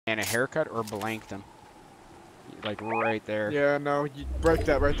And a haircut or blanked him. Like right there. Yeah, no, you break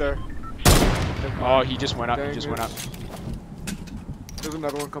that right there. Oh, he just went up. Dang He just it. went up. There's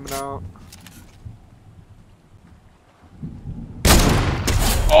another one coming out.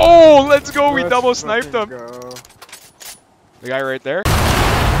 Oh, let's go. We Let's double sniped fucking him. go. The guy right there.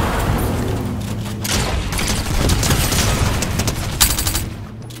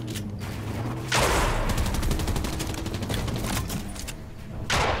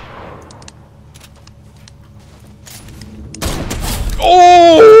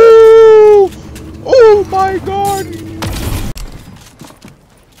 Oh! Oh my god!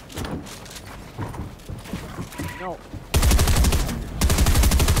 No.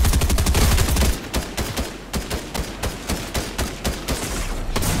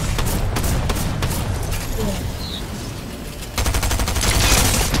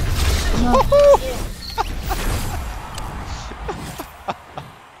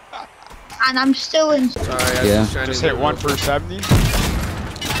 And I'm still in. Yeah. Just hit one for 70.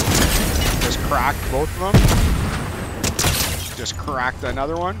 Just cracked both of them. Just cracked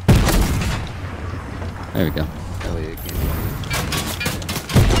another one. There we go.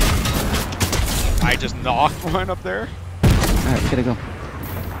 I just knocked one up there. Alright, we gotta go.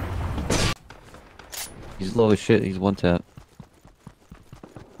 He's low as shit, he's one tap.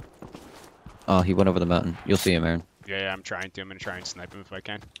 Oh, he went over the mountain. You'll see him, Aaron. Yeah, I'm trying to. I'm gonna try and snipe him if I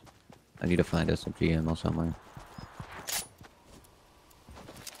can. I need to find SMG ammo somewhere.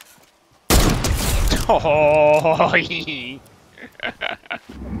 Oh,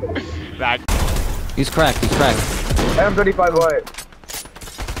 that. He's cracked, he's cracked. M35 white.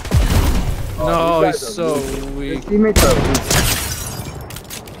 No, he's so weak. His teammates are weak.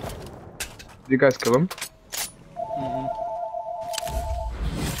 Did you guys kill him?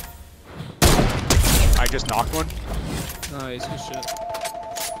 I just knocked one. Nice, good shit.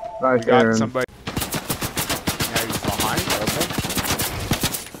 Nice, Got Aaron. somebody. Yeah, he's behind. Okay.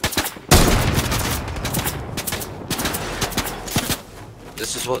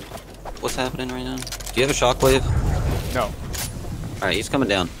 This is what's happening right now. Do you have a shockwave? No. Alright, he's coming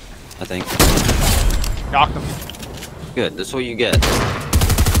down, I think. Knocked him. Good, that's what you get.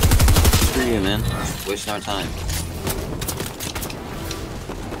 Screw you, man. Wasting our time.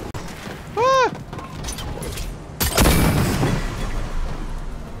 Ah!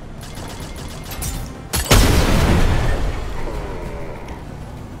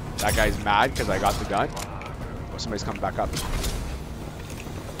 That guy's mad because I got the gun. Oh, somebody's coming back up.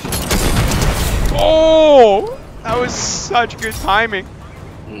 Oh! That was such good timing.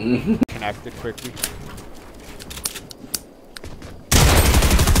 Connected quickly.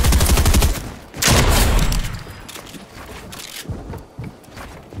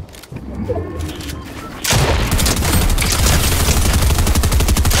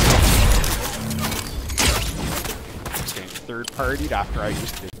 Just getting third-partied after I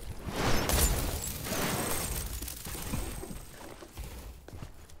just did.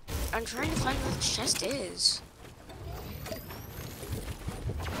 I'm trying to find where the chest is.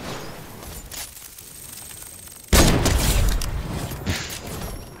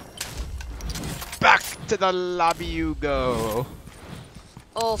 Back to the lobby you go.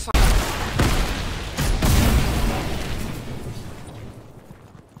 Oh, fine.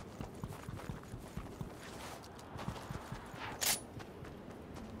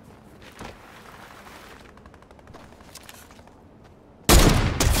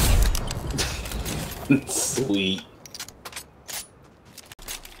 Sweet.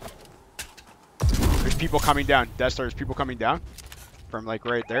 There's people coming down. Death Star, there's people coming down. From like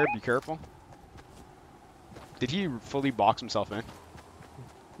right there, be careful. Did he fully box himself in?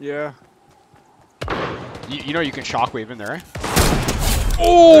 Yeah. You know you can shockwave in there, eh?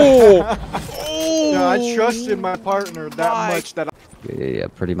 Oh! Oh! Yeah, I trusted my partner that much that Yeah,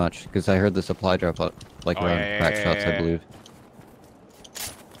 pretty much. Because I heard the supply drop out, like Oh, around yeah, crack yeah, shots, yeah, I believe.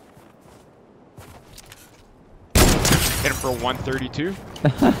 Hit him for 132.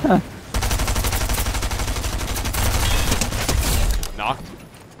 Knocked.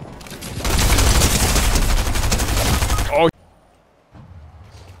 Oh.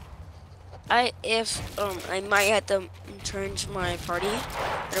 I might have to change my party,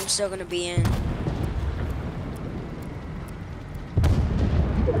 but I'm still gonna be in.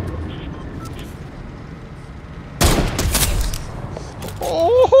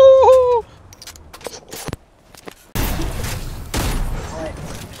 Oh!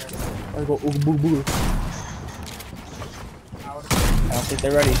 I go ooh boo boo. I don't think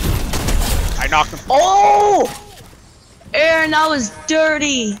they're ready. I knocked him. Oh! Aaron, that was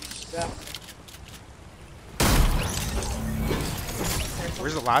dirty.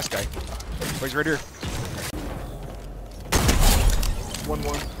 Where's the last guy? Oh, he's right here.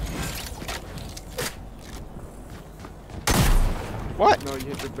 1-1. What? No, you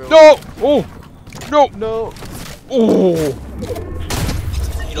hit the bill. No! Oh! No! No. Oh!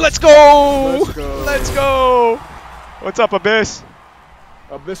 Let's go! Let's go. Let's go! What's up, Abyss?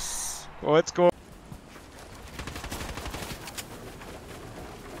 Abyss. Let's go.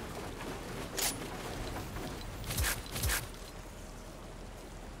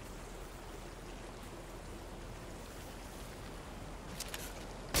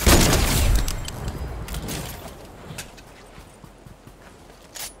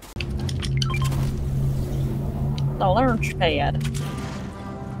 Launchpad.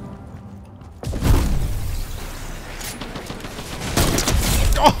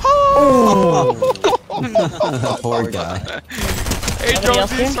 Oh! Poor guy. Hey, Somebody else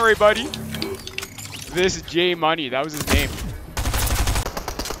Jonesy, here? sorry, buddy. This is J Money. That was his name.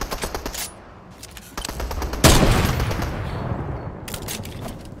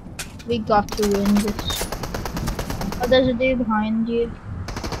 We got to win this. Oh, there's a dude behind you.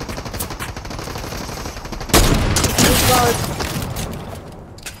 We got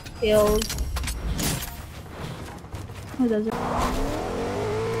killed. Who does it?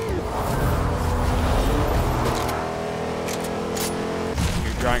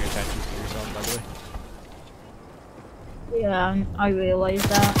 You're drawing attention to yourself, by the way. Yeah, I realized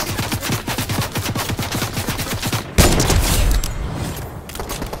that.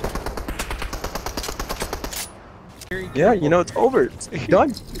 Yeah, you know it's over. It's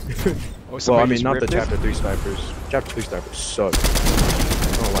done. Oh, Well, I somebody mean, just not the ripped it? chapter 3 snipers. Chapter 3 snipers suck. I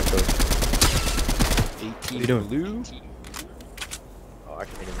don't like those. 18 you doing? blue. Oh, I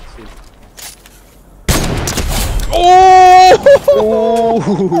can't even see. Oh!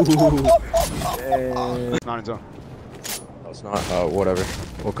 Yeah. Not in zone. That's not. Whatever.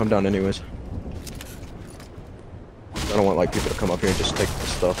 We'll come down anyways. I don't want like people to come up here and just take the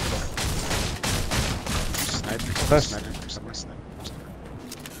stuff. Sniper, sniper, sniper, sniper.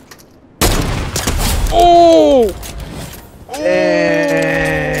 Oh!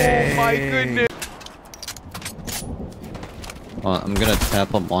 Oh my goodness! Well, I'm gonna tap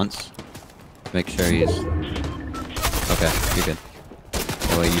him once. Make sure he's... Okay, you're good.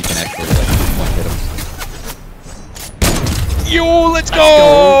 That way you can actually like, one hit him. Yo, let's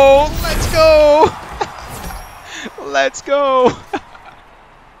go! Let's go! Let's go!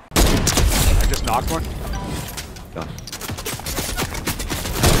 I just knocked one. Go.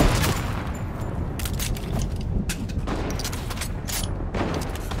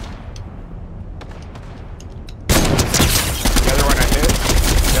 The other one I hit.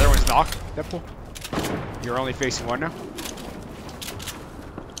 The other one's knocked. Deadpool. You're only facing one now.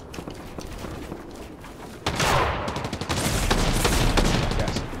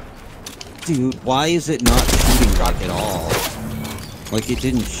 Yes. Dude, why is it not shooting like at all? Like it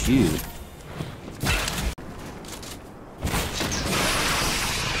didn't shoot.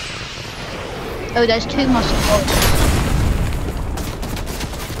 Oh, there's two muscle bolts.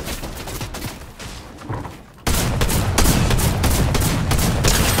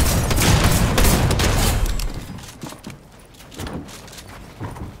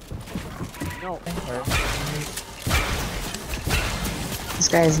 No. This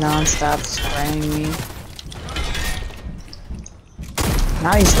guy is non-stop spraying me.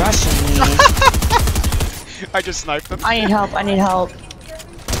 Now he's rushing me. I just sniped them. I need help, I need help.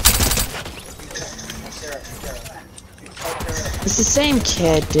 It's the same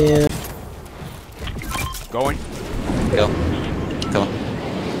kid, dude. Going. Go. Kill him.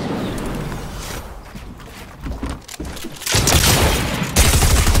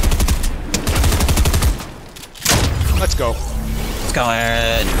 Let's go. Let's go,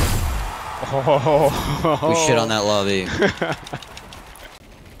 Aaron. Oh. We shit on that lobby.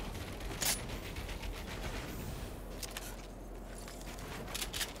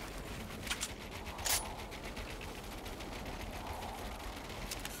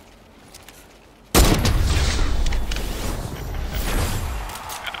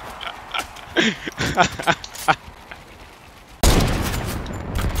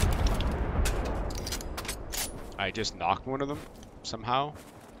 I just knocked one of them somehow.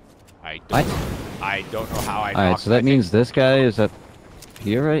 I What? don't know how I Alright, knocked so that him. means this guy is up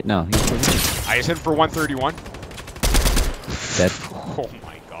here, right? No, he's over here. I just hit him for 131. Dead. Oh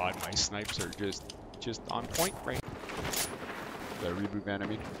my god, my snipes are just on point right. The reboot man, I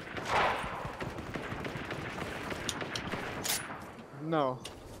mean. No.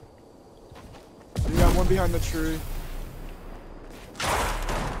 You got one behind the tree.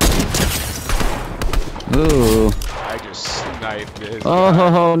 Ooh. I just Snipe this guy.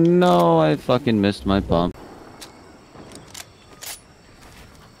 Oh no, I fucking missed my pump.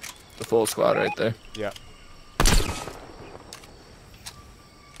 The full squad right there. Yeah.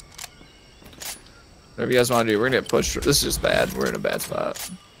 Whatever you guys want to do, we're gonna get pushed. This is just bad. We're in a bad spot.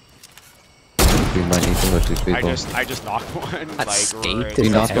 We might need to push these people. I just knocked one. That like skate right is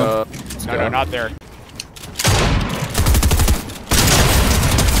You knocked there. one? Let's No, go. no, not there.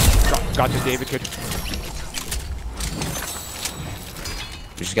 Got this, David. Good.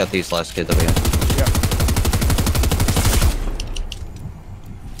 We just got these last kids over here. Yeah.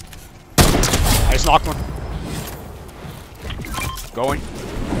 I just knocked one. Going.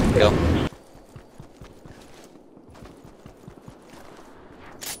 Go.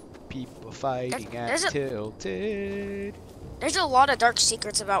 People fighting There's at a- Tilted. There's a lot of dark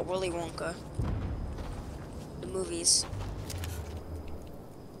secrets about Willy Wonka. The movies.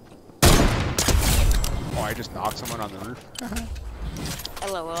 Oh, I just knocked someone on the roof.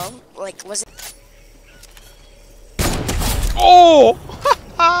 LOL. Like, was it? Oh!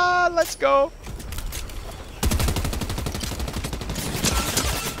 Let's go.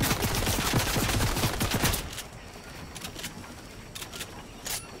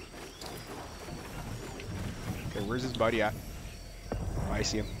 Okay, where's his buddy at? Oh, I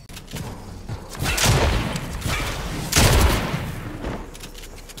see him.